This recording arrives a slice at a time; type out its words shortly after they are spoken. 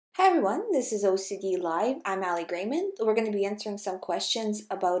Hi everyone, this is OCD Live. I'm Ali Grayman. We're going to be answering some questions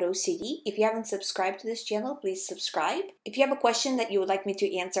about OCD. If you haven't subscribed to this channel, please subscribe. If you have a question that you would like me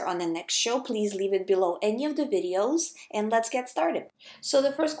to answer on the next show, please leave it below any of the videos and let's get started. So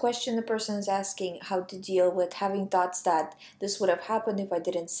the first question, the person is asking how to deal with having thoughts that this would have happened if I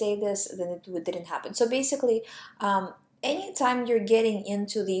didn't say this, then it didn't happen. So basically, anytime you're getting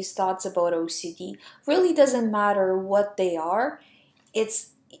into these thoughts about OCD, really doesn't matter what they are,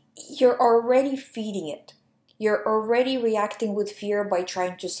 you're already feeding it. You're already reacting with fear by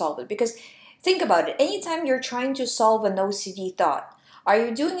trying to solve it. Because think about it, anytime you're trying to solve an OCD thought, are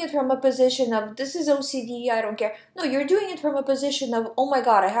you doing it from a position of, this is OCD, I don't care? No, you're doing it from a position of, oh my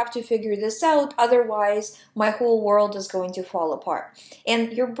God, I have to figure this out, otherwise my whole world is going to fall apart.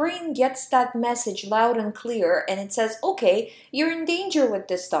 And your brain gets that message loud and clear, and it says, okay, you're in danger with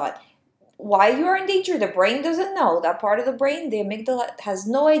this thought. Why you are in danger, the brain doesn't know. That part of the brain, the amygdala, has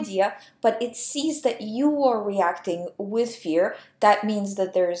no idea, but it sees that you are reacting with fear. That means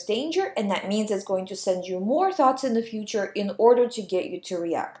that there is danger, and that means it's going to send you more thoughts in the future in order to get you to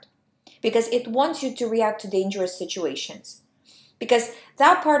react. Because it wants you to react to dangerous situations. Because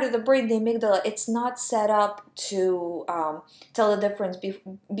that part of the brain, the amygdala, it's not set up to tell the difference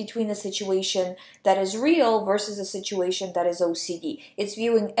between a situation that is real versus a situation that is OCD. It's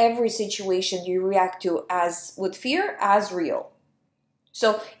viewing every situation you react to as with fear as real.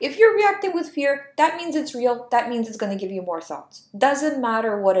 So if you're reacting with fear, that means it's real. That means it's going to give you more thoughts. Doesn't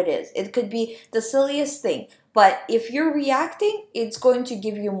matter what it is. It could be the silliest thing. But if you're reacting, it's going to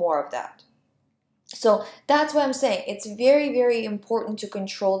give you more of that. So that's what I'm saying. It's very, very important to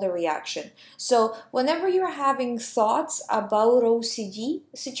control the reaction. So whenever you're having thoughts about OCD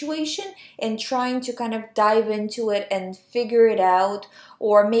situation and trying to kind of dive into it and figure it out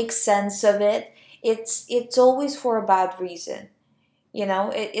or make sense of it, it's always for a bad reason. You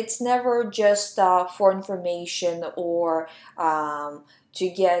know, it's never just for information or to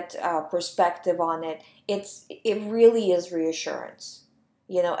get perspective on it. It really is reassurance.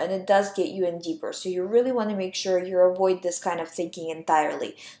 You know, and it does get you in deeper. So you really want to make sure you avoid this kind of thinking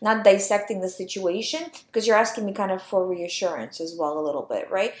entirely. Not dissecting the situation, because you're asking me kind of for reassurance as well a little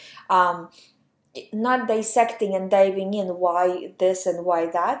bit, right? Not dissecting and diving in why this and why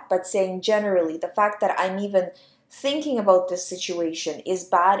that, but saying generally the fact that I'm even thinking about this situation is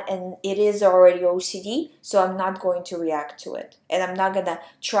bad and it is already OCD, so I'm not going to react to it. And I'm not going to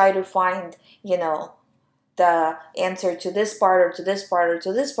try to find, you know, the answer to this part or to this part or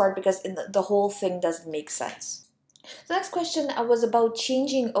to this part, because the whole thing doesn't make sense. The next question was about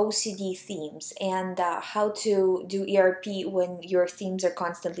changing OCD themes and how to do ERP when your themes are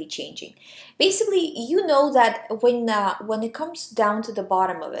constantly changing. Basically, you know that when it comes down to the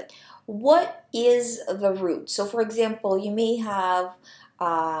bottom of it, what is the root? So for example, you may have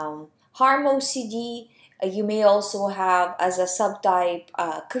harm OCD. You may also have, as a subtype,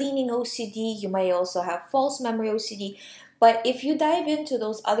 cleaning OCD. You may also have false memory OCD. But if you dive into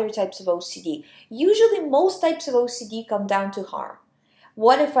those other types of OCD, usually most types of OCD come down to harm.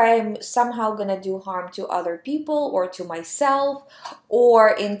 What if I'm somehow going to do harm to other people or to myself? Or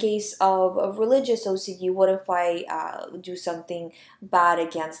in case of religious OCD, what if I do something bad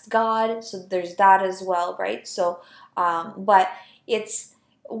against God? So there's that as well, right? So, but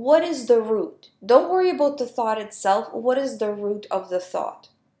what is the root? Don't worry about the thought itself. What is the root of the thought?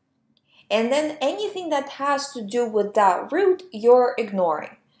 And then anything that has to do with that root, you're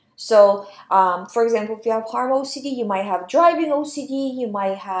ignoring. So, for example, if you have harm OCD, you might have driving OCD, you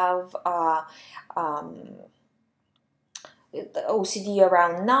might have the OCD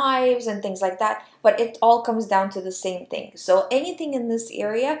around knives and things like that, but it all comes down to the same thing. So anything in this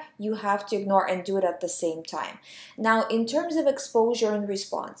area, you have to ignore and do it at the same time. Now, in terms of exposure and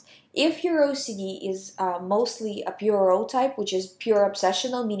response, if your OCD is mostly a pure O type, which is pure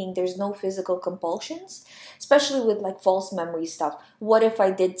obsessional, meaning there's no physical compulsions, especially with like false memory stuff. What if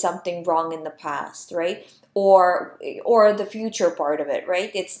I did something wrong in the past, right? Or the future part of it,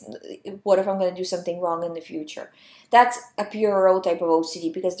 right? It's what if I'm going to do something wrong in the future? That's a pure O type of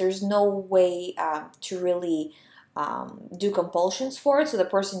OCD because there's no way to really do compulsions for it. So the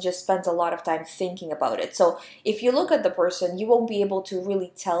person just spends a lot of time thinking about it. So if you look at the person, you won't be able to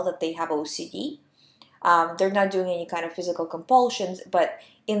really tell that they have OCD. They're not doing any kind of physical compulsions, but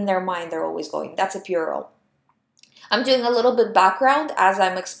in their mind, they're always going. That's a pure O. I'm doing a little bit background as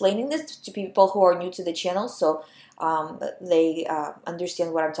I'm explaining this to people who are new to the channel, so they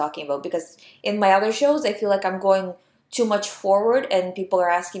understand what I'm talking about. Because in my other shows, I feel like I'm going too much forward and people are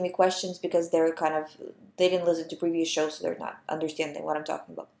asking me questions because they didn't listen to previous shows, so they're not understanding what I'm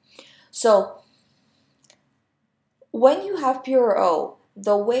talking about. So when you have pure O,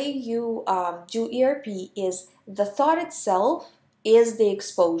 the way you do ERP is the thought itself is the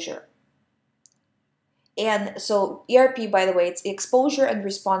exposure. And so ERP, by the way, it's exposure and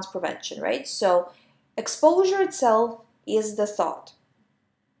response prevention, right? So exposure itself is the thought.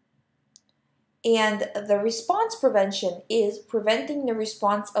 And the response prevention is preventing the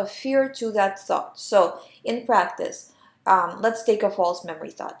response of fear to that thought. So in practice, let's take a false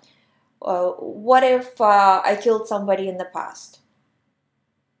memory thought. What if I killed somebody in the past?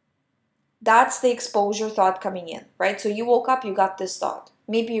 That's the exposure thought coming in, right? So you woke up, you got this thought.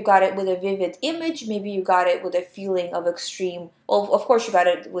 Maybe you got it with a vivid image. Maybe you got it with a feeling of extreme, well, of course you got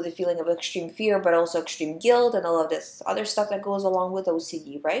it with a feeling of extreme fear, but also extreme guilt and all of this other stuff that goes along with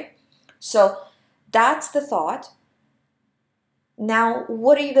OCD, right? So that's the thought. Now,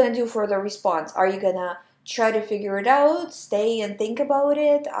 what are you going to do for the response? Are you going to try to figure it out, stay and think about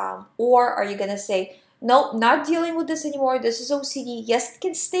it? Or are you going to say, nope, not dealing with this anymore. This is OCD. Yes, it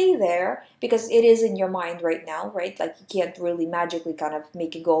can stay there because it is in your mind right now, right? Like you can't really magically kind of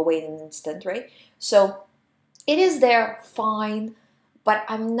make it go away in an instant, right? So it is there, fine, but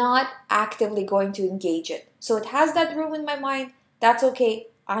I'm not actively going to engage it. So it has that room in my mind. That's okay.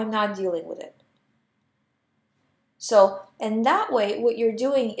 I'm not dealing with it. So, and that way, what you're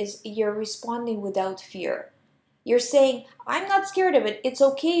doing is you're responding without fear. You're saying, I'm not scared of it. It's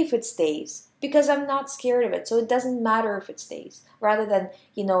okay if it stays because I'm not scared of it. So it doesn't matter if it stays. Rather than,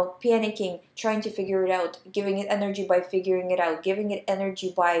 panicking, trying to figure it out, giving it energy by figuring it out, giving it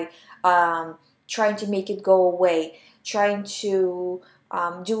energy by trying to make it go away, trying to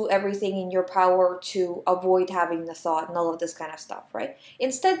do everything in your power to avoid having the thought and all of this kind of stuff, right?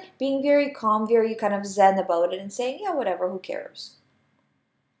 Instead, being very calm, very kind of zen about it and saying, yeah, whatever, who cares?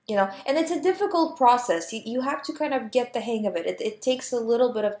 And it's a difficult process. You have to kind of get the hang of it. It takes a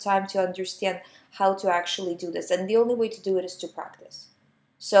little bit of time to understand how to actually do this. And the only way to do it is to practice.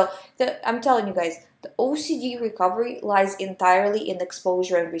 So I'm telling you guys, the OCD recovery lies entirely in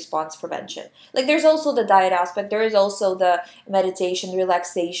exposure and response prevention. Like there's also the diet aspect. There is also the meditation,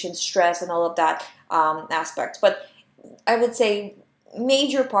 relaxation, stress, and all of that aspect. But I would say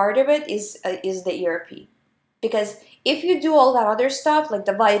major part of it is the ERP. Because if you do all that other stuff, like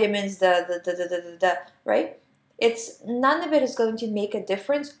the vitamins, right? None of it is going to make a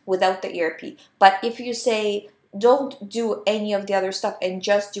difference without the ERP. But if you say, don't do any of the other stuff and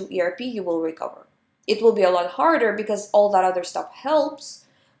just do ERP, you will recover. It will be a lot harder because all that other stuff helps,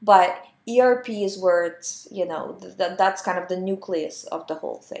 but ERP is where it's, that's kind of the nucleus of the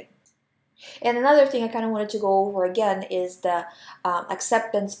whole thing. And another thing I kind of wanted to go over again is the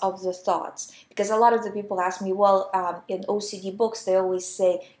acceptance of the thoughts. Because a lot of the people ask me, well, in OCD books, they always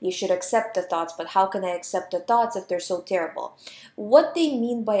say you should accept the thoughts, but how can I accept the thoughts if they're so terrible? What they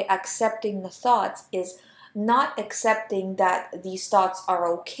mean by accepting the thoughts is not accepting that these thoughts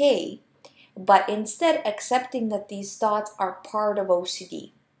are okay, but instead accepting that these thoughts are part of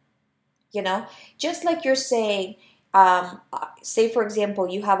OCD. Just like you're saying, say for example,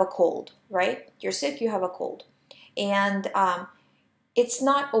 you have a cold, right? You're sick, you have a cold. And it's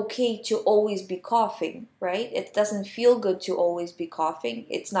not okay to always be coughing, right? It doesn't feel good to always be coughing.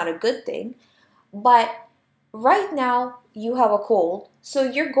 It's not a good thing. But right now you have a cold, so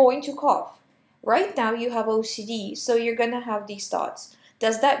you're going to cough. Right now you have OCD, so you're going to have these thoughts.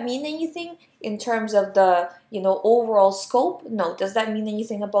 Does that mean anything in terms of the, overall scope? No. Does that mean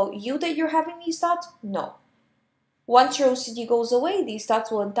anything about you that you're having these thoughts? No. Once your OCD goes away, these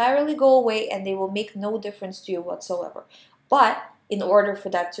thoughts will entirely go away and they will make no difference to you whatsoever. But in order for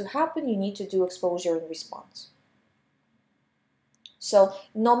that to happen, you need to do exposure and response. So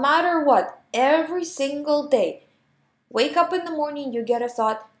no matter what, every single day, wake up in the morning, you get a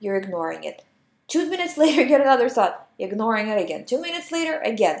thought, you're ignoring it. 2 minutes later, you get another thought, ignoring it again. 2 minutes later,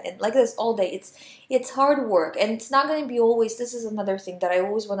 again. And like this all day. It's hard work. And it's not going to be always, this is another thing that I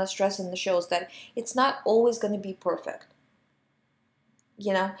always want to stress in the shows, that it's not always going to be perfect.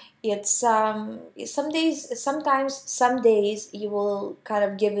 It's sometimes some days you will kind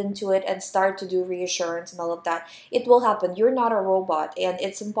of give into it and start to do reassurance and all of that. It will happen. You're not a robot, and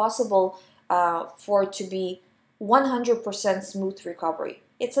it's impossible for it to be 100% smooth recovery.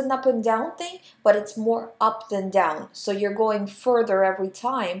 It's an up and down thing, but it's more up than down. So you're going further every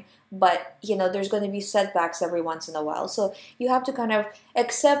time, but there's going to be setbacks every once in a while. So you have to kind of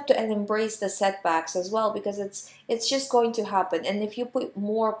accept and embrace the setbacks as well, because it's just going to happen. And if you put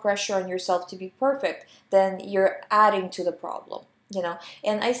more pressure on yourself to be perfect, then you're adding to the problem,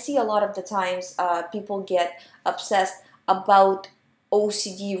 And I see a lot of the times people get obsessed about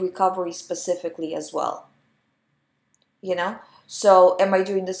OCD recovery specifically as well, So am I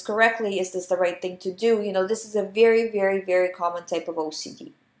doing this correctly? Is this the right thing to do? You know, this is a very, very, very common type of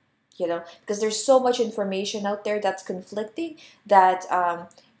OCD, you know, because there's so much information out there that's conflicting that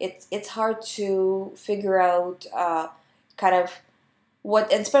it's hard to figure out kind of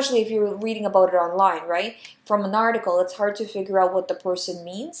what, and especially if you're reading about it online, right? From an article, it's hard to figure out what the person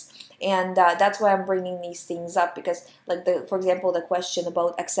means. And that's why I'm bringing these things up, because like for example, the question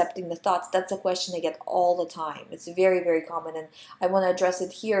about accepting the thoughts, that's a question I get all the time. It's very, very common, and I want to address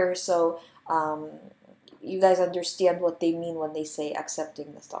it here so you guys understand what they mean when they say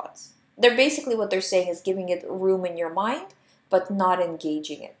accepting the thoughts. They're basically, what they're saying is giving it room in your mind, but not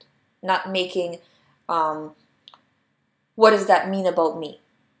engaging it, not making what does that mean about me?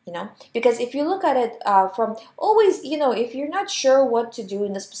 You know, because if you look at it from always, you know, if you're not sure what to do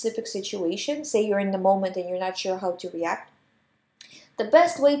in a specific situation, say you're in the moment and you're not sure how to react, the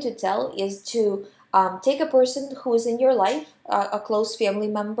best way to tell is to take a person who is in your life, a close family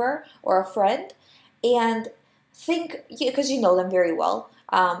member or a friend, and think, because you know them very well,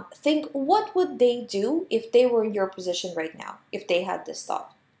 think what would they do if they were in your position right now, if they had this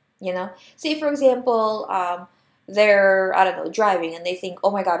thought, you know? Say, for example, they're, I don't know, driving and they think,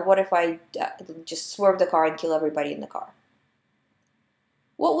 oh my God, what if I just swerve the car and kill everybody in the car?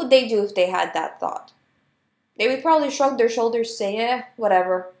 What would they do if they had that thought? They would probably shrug their shoulders, say,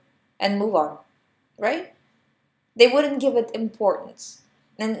 whatever, and move on, right? They wouldn't give it importance.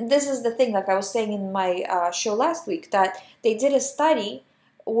 And this is the thing, like I was saying in my show last week, that they did a study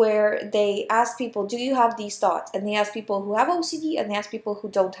where they asked people, do you have these thoughts? And they asked people who have OCD and they asked people who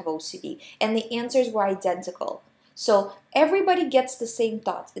don't have OCD. And the answers were identical. So everybody gets the same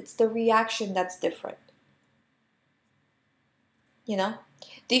thoughts. It's the reaction that's different. You know?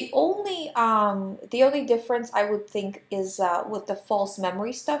 The only difference I would think is with the false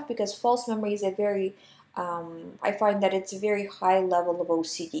memory stuff, because false memory is a very, I find that it's a very high level of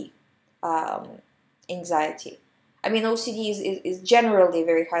OCD anxiety. I mean, OCD is generally a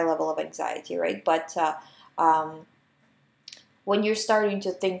very high level of anxiety, right? But when you're starting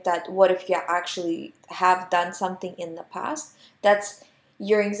to think that what if you actually have done something in the past, that's,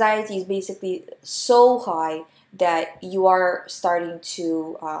 your anxiety is basically so high that you are starting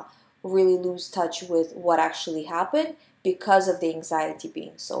to really lose touch with what actually happened because of the anxiety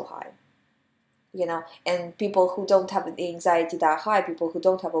being so high. You know, and people who don't have the anxiety that high, people who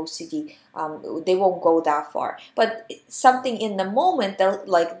don't have OCD, they won't go that far. But something in the moment,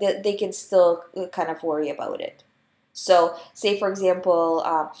 they can still kind of worry about it. So, say for example,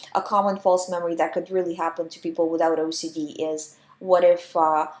 a common false memory that could really happen to people without OCD is, what if,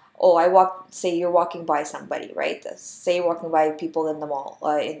 say you're walking by somebody, right? Say you're walking by people in the mall,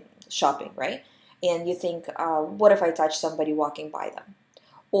 in shopping, right? And you think, what if I touch somebody walking by them?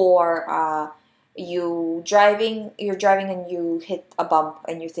 Or you're driving and you hit a bump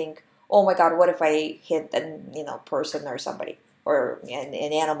and you think, oh my God, what if I hit an person or somebody, or an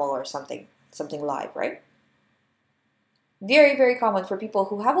animal or something live, right? Very, very common for people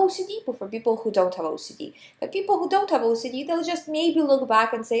who have OCD, but for people who don't have OCD. But people who don't have OCD, they'll just maybe look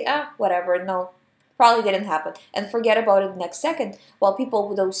back and say, whatever, no, probably didn't happen, and forget about it the next second, while people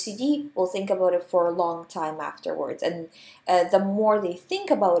with OCD will think about it for a long time afterwards. And the more they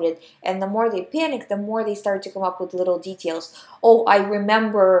think about it and the more they panic, the more they start to come up with little details. Oh, I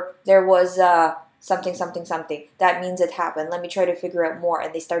remember there was something, something, something. That means it happened. Let me try to figure out more.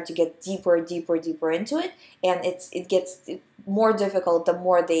 And they start to get deeper, deeper, deeper into it. And it gets more difficult the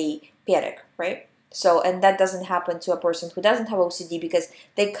more they panic, right? So, and that doesn't happen to a person who doesn't have OCD, because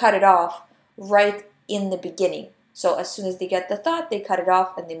they cut it off right in the beginning. So as soon as they get the thought, they cut it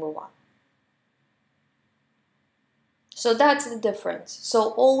off and they move on. So that's the difference.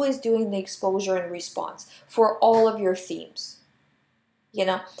 So always doing the exposure and response for all of your themes. You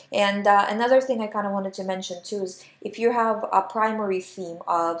know, and another thing I kind of wanted to mention too is, if you have a primary theme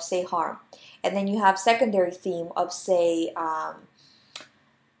of, say, harm, and then you have secondary theme of, say,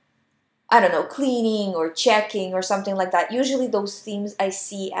 I don't know, cleaning or checking or something like that. Usually those themes I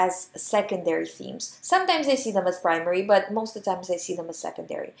see as secondary themes. Sometimes I see them as primary, but most of the times I see them as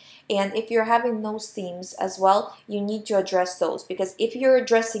secondary. And if you're having those themes as well, you need to address those, because if you're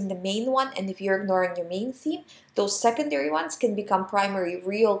addressing the main one and if you're ignoring your main theme, those secondary ones can become primary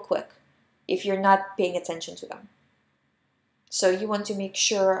real quick if you're not paying attention to them. So you want to make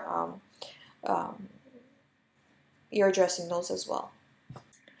sure you're addressing those as well.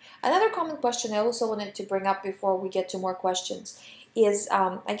 Another common question I also wanted to bring up before we get to more questions is,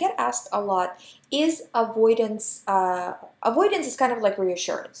 I get asked a lot, is avoidance, avoidance is kind of like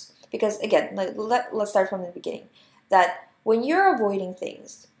reassurance. Because again, let's start from the beginning, that when you're avoiding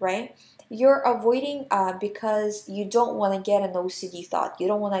things, right, You're avoiding because you don't want to get an OCD thought. You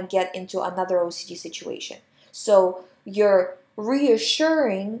don't want to get into another OCD situation. So you're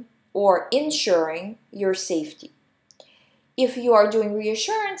reassuring or ensuring your safety. If you are doing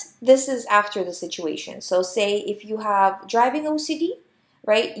reassurance, this is after the situation. So say if you have driving OCD,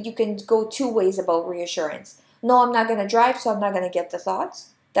 right, you can go two ways about reassurance. No, I'm not going to drive, so I'm not going to get the thoughts.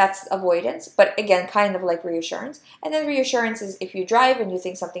 That's avoidance, but again, kind of like reassurance. And then reassurance is if you drive and you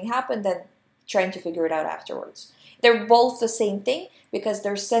think something happened, then trying to figure it out afterwards. They're both the same thing because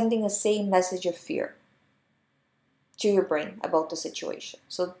they're sending the same message of fear to your brain about the situation.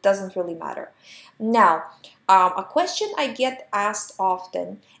 So it doesn't really matter. Now, a question I get asked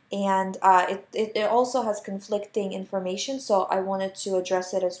often, and it also has conflicting information, so I wanted to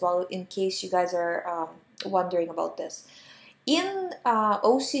address it as well in case you guys are wondering about this. In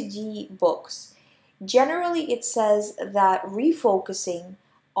OCD books, generally it says that refocusing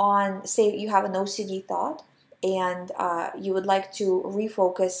on, say you have an OCD thought, and you would like to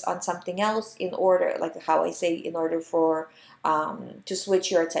refocus on something else in order, like how I say, in order for to switch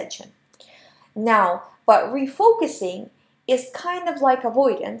your attention. Now, but refocusing is kind of like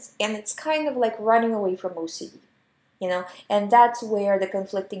avoidance, and it's kind of like running away from OCD, you know, and that's where the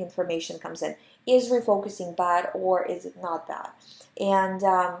conflicting information comes in. Is refocusing bad or is it not bad? And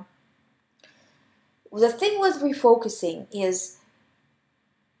the thing with refocusing is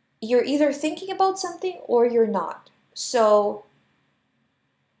you're either thinking about something or you're not. So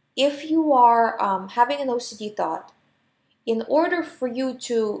if you are having an OCD thought, in order for you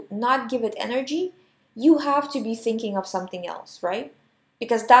to not give it energy, you have to be thinking of something else, right?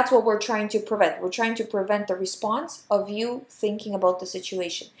 Because that's what we're trying to prevent. We're trying to prevent the response of you thinking about the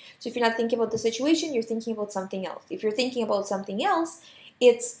situation. So if you're not thinking about the situation, you're thinking about something else. If you're thinking about something else,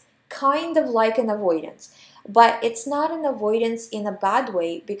 it's kind of like an avoidance. But it's not an avoidance in a bad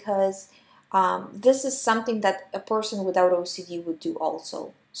way because this is something that a person without OCD would do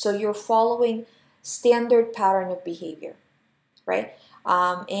also. So you're following standard pattern of behavior, right?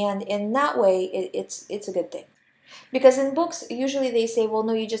 And in that way, it's a good thing. Because in books, usually they say, well,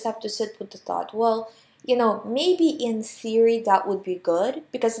 no, you just have to sit with the thought. Well, you know, maybe in theory that would be good,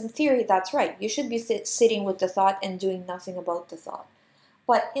 because in theory that's right. You should be sitting with the thought and doing nothing about the thought.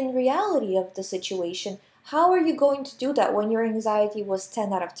 But in reality of the situation, how are you going to do that when your anxiety was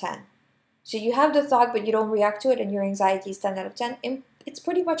 10 out of 10? So you have the thought, but you don't react to it, and your anxiety is 10 out of 10. It's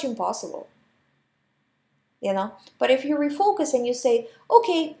pretty much impossible. You know, but if you refocus and you say,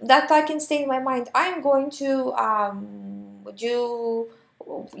 okay, that thought can stay in my mind, I'm going to do,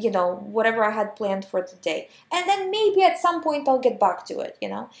 you know, whatever I had planned for the day, and then maybe at some point I'll get back to it. You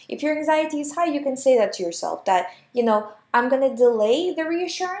know, if your anxiety is high, you can say that to yourself, that, you know, I'm going to delay the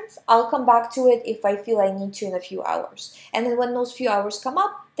reassurance, I'll come back to it if I feel I need to in a few hours. And then when those few hours come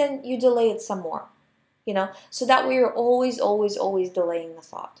up, then you delay it some more, you know, so that way you're always delaying the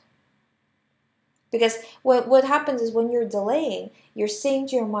thought. Because what happens is when you're delaying, you're saying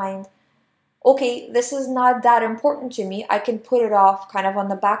to your mind, okay, this is not that important to me. I can put it off kind of on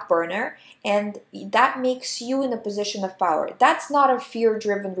the back burner, and that makes you in a position of power. That's not a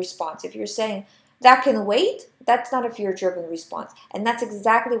fear-driven response. If you're saying, that can wait, that's not a fear-driven response. And that's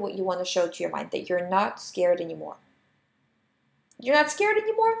exactly what you want to show to your mind, that you're not scared anymore. You're not scared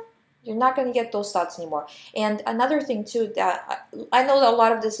anymore? You're not going to get those thoughts anymore. And another thing too, that I know that a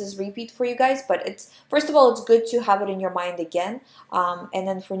lot of this is repeat for you guys, but it's, first of all, it's good to have it in your mind again. And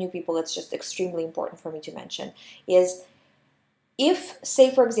then for new people, it's just extremely important for me to mention, is if,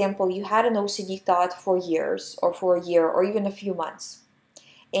 say, for example, you had an OCD thought for years or for a year or even a few months,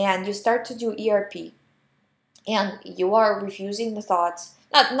 and you start to do ERP, and you are refusing the thoughts,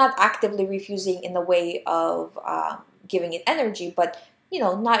 not actively refusing in the way of giving it energy, but you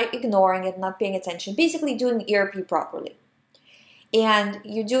know, not ignoring it, not paying attention, basically doing ERP properly. And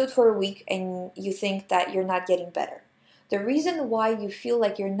you do it for a week and you think that you're not getting better. The reason why you feel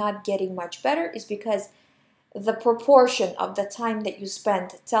like you're not getting much better is because the proportion of the time that you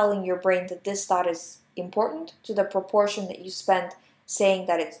spend telling your brain that this thought is important to the proportion that you spend saying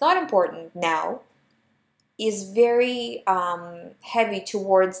that it's not important now is very heavy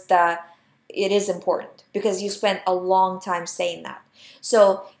towards the it is important, because you spent a long time saying that.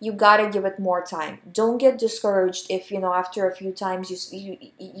 So you gotta give it more time. Don't get discouraged if, you know, after a few times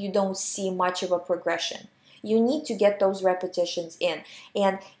you don't see much of a progression. You need to get those repetitions in,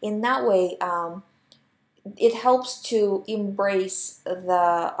 and in that way it helps to embrace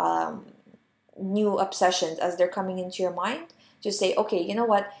the new obsessions as they're coming into your mind, to say, okay, you know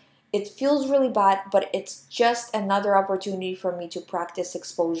what, it feels really bad, but it's just another opportunity for me to practice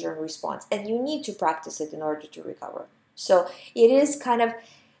exposure and response. And you need to practice it in order to recover. So it is kind of,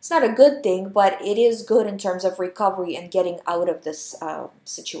 It's not a good thing, but it is good in terms of recovery and getting out of this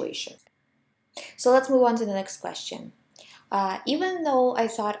situation. So let's move on to the next question. Even though I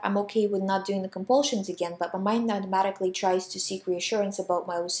thought I'm okay with not doing the compulsions again, but my mind automatically tries to seek reassurance about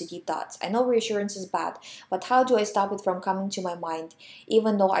my OCD thoughts. I know reassurance is bad, but how do I stop it from coming to my mind,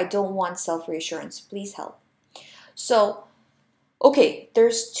 even though I don't want self-reassurance? Please help. So, okay,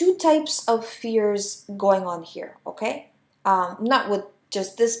 there's two types of fears going on here, okay? Not with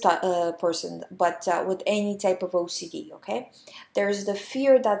just this person, but with any type of OCD, okay? There's the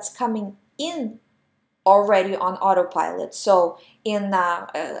fear that's coming in already on autopilot. So in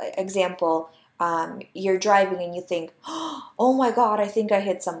example, you're driving and you think, oh my God, I think I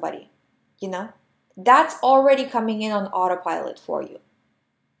hit somebody. You know, that's already coming in on autopilot for you.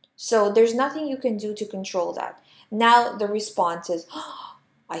 So there's nothing you can do to control that. Now the response is,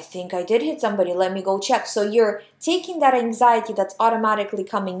 I think I did hit somebody. Let me go check. So you're taking that anxiety that's automatically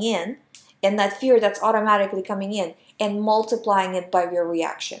coming in and that fear that's automatically coming in and multiplying it by your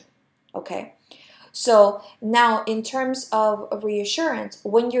reaction. Okay? So now in terms of reassurance,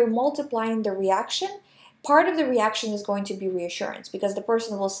 when you're multiplying the reaction, part of the reaction is going to be reassurance because the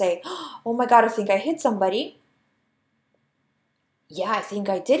person will say, oh my God, I think I hit somebody. Yeah, I think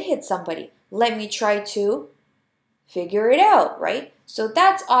I did hit somebody. Let me try to figure it out, right? So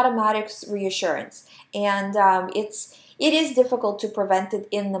that's automatic reassurance. And it is difficult to prevent it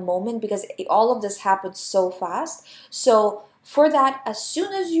in the moment because all of this happens so fast. So for that, as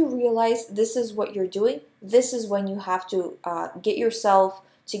soon as you realize this is what you're doing, this is when you have to get yourself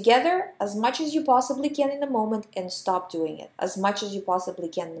together as much as you possibly can in the moment and stop doing it as much as you possibly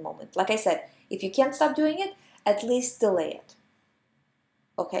can in the moment. Like I said, if you can't stop doing it, at least delay it.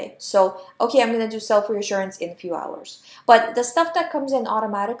 Okay, so, okay, I'm going to do self-reassurance in a few hours. But the stuff that comes in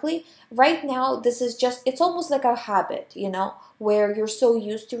automatically, right now, this is just, it's almost like a habit, you know, where you're so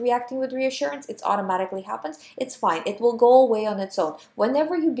used to reacting with reassurance, it automatically happens. It's fine. It will go away on its own.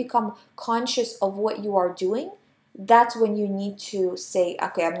 Whenever you become conscious of what you are doing, that's when you need to say,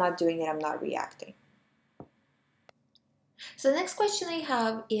 okay, I'm not doing it, I'm not reacting. So the next question I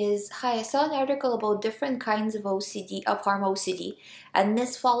have is, hi, I saw an article about different kinds of OCD, of harm OCD, and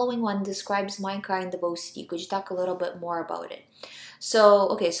this following one describes my kind of OCD. Could you talk a little bit more about it? So,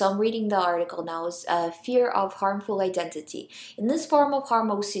 okay, so I'm reading the article now. It's fear of harmful identity. In this form of harm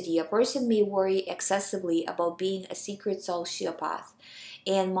OCD, a person may worry excessively about being a secret sociopath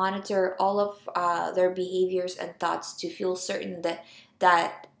and monitor all of their behaviors and thoughts to feel certain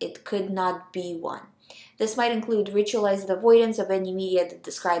that it could not be one. This might include ritualized avoidance of any media that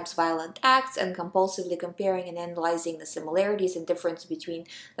describes violent acts and compulsively comparing and analyzing the similarities and difference between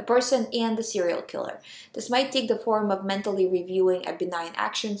the person and the serial killer. This might take the form of mentally reviewing a benign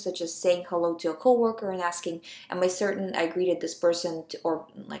action, such as saying hello to a coworker and asking, am I certain I greeted this person or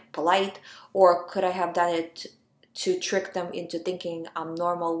like polite, or could I have done it to trick them into thinking I'm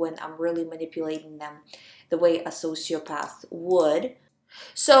normal when I'm really manipulating them the way a sociopath would.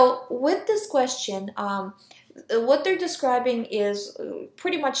 So with this question, what they're describing is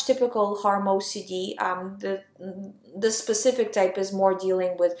pretty much typical harm OCD. The specific type is more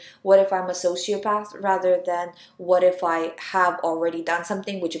dealing with what if I'm a sociopath rather than what if I have already done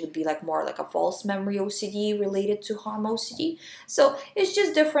something, which would be like more like a false memory OCD related to harm OCD. So it's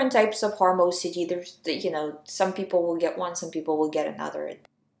just different types of harm OCD. There's, you know, some people will get one, some people will get another.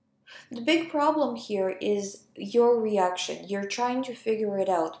 The big problem here is your reaction. You're trying to figure it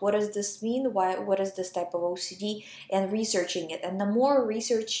out. What does this mean? Why? What is this type of OCD? And researching it. And the more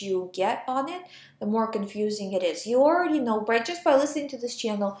research you get on it, the more confusing it is. You already know, right? Just by listening to this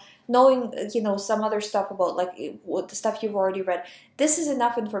channel, knowing, you know, some other stuff about like what the stuff you've already read, this is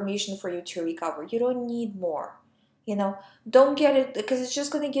enough information for you to recover. You don't need more. You know, don't get it because it's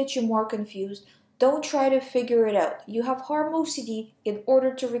just going to get you more confused. Don't try to figure it out. You have harm OCD. In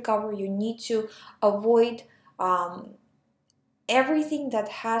order to recover, you need to avoid everything that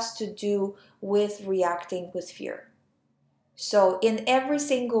has to do with reacting with fear. So in every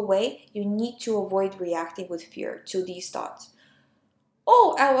single way, you need to avoid reacting with fear to these thoughts.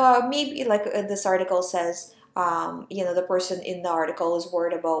 Oh, maybe like this article says, you know, the person in the article is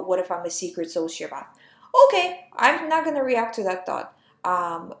worried about what if I'm a secret sociopath. Okay, I'm not going to react to that thought.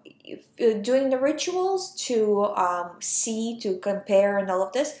 Doing the rituals to see, to compare and all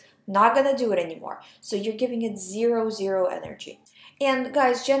of this, not gonna do it anymore. So you're giving it zero energy. And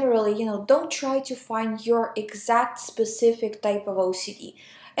guys, generally, you know, don't try to find your exact specific type of OCD.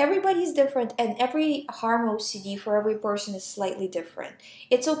 Everybody's different, and every harm OCD for every person is slightly different.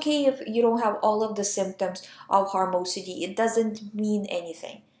 It's okay if you don't have all of the symptoms of harm OCD. It doesn't mean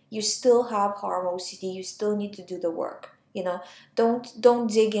anything. You still have harm OCD. You still need to do the work. You know,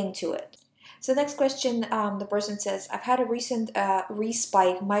 don't dig into it. So next question, the person says, I've had a recent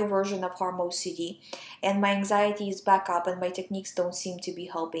respike, my version of harm OCD, and my anxiety is back up and my techniques don't seem to be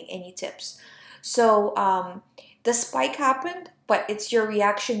helping. Any tips? So the spike happened, but it's your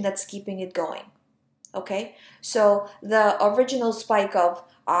reaction that's keeping it going. Okay? So the original spike of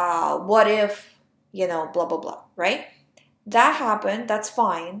what if, blah, blah, blah, right? That happened, that's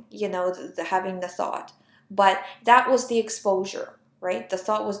fine, having the thought. But that was the exposure, right? The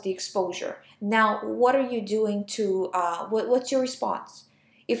thought was the exposure. Now, what are you doing to, what's your response?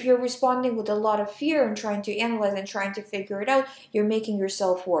 If you're responding with a lot of fear and trying to analyze and trying to figure it out, you're making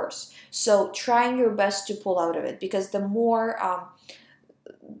yourself worse. So trying your best to pull out of it, because the more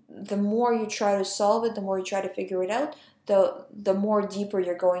you try to solve it, the more you try to figure it out, the more deeper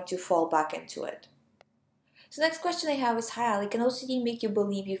you're going to fall back into it. So next question I have is, hi Ali, can OCD make you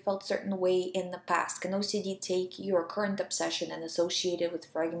believe you felt certain way in the past? Can OCD take your current obsession and associate it with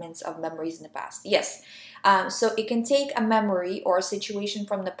fragments of memories in the past? Yes. So it can take a memory or a situation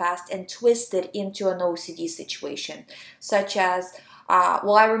from the past and twist it into an OCD situation, such as,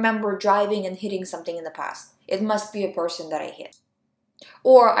 well, I remember driving and hitting something in the past. It must be a person that I hit.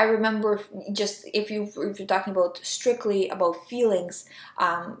 Or I remember, just if you're talking about strictly about feelings,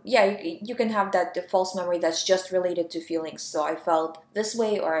 yeah, you can have the false memory that's just related to feelings. So I felt this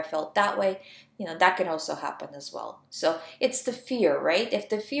way or I felt that way. That can also happen as well. So it's the fear, right? If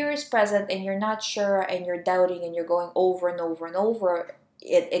the fear is present and you're not sure and you're doubting and you're going over and over and over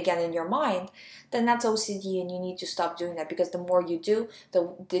it again in your mind, then that's OCD, and you need to stop doing that, because the more you do,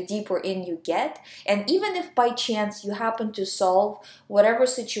 the deeper in you get. And even if by chance you happen to solve whatever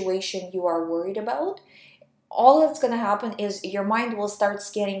situation you are worried about, all that's going to happen is your mind will start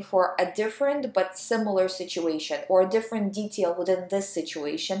scanning for a different but similar situation or a different detail within this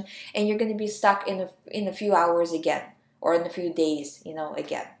situation, and you're going to be stuck in a few hours again, or in a few days,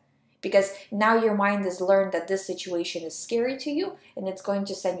 again. Because now your mind has learned that this situation is scary to you, and it's going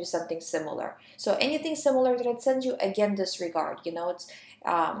to send you something similar. So anything similar that it sends you, again, disregard. It's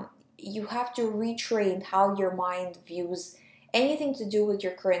you have to retrain how your mind views anything to do with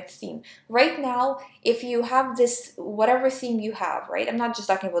your current theme. Right now, if you have this, whatever theme you have, right? I'm not just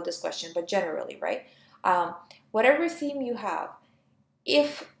talking about this question, but generally, right? Whatever theme you have,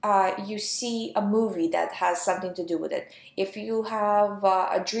 if you see a movie that has something to do with it, if you have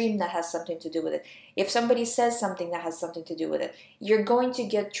a dream that has something to do with it, if somebody says something that has something to do with it, you're going to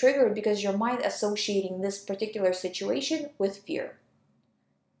get triggered because your mind associating this particular situation with fear.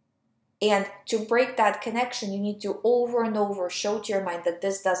 And to break that connection, you need to over and over show to your mind that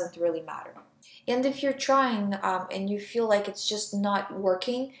this doesn't really matter. And if you're trying and you feel like it's just not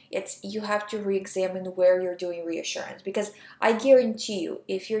working, you have to re-examine where you're doing reassurance. Because I guarantee you,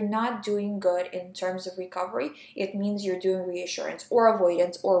 if you're not doing good in terms of recovery, it means you're doing reassurance or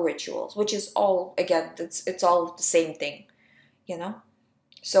avoidance or rituals, which is all, again, it's all the same thing,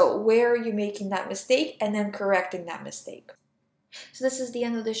 So where are you making that mistake, and then correcting that mistake? So this is the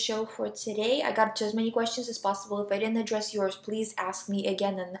end of the show for today. I got to as many questions as possible. If I didn't address yours, please ask me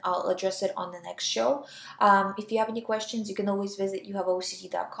again and I'll address it on the next show. If you have any questions, you can always visit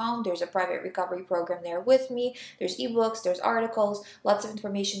youhaveocd.com. There's a private recovery program there with me. There's ebooks, there's articles, lots of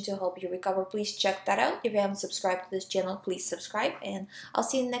information to help you recover. Please check that out. If you haven't subscribed to this channel, please subscribe, and I'll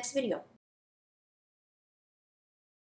see you in the next video.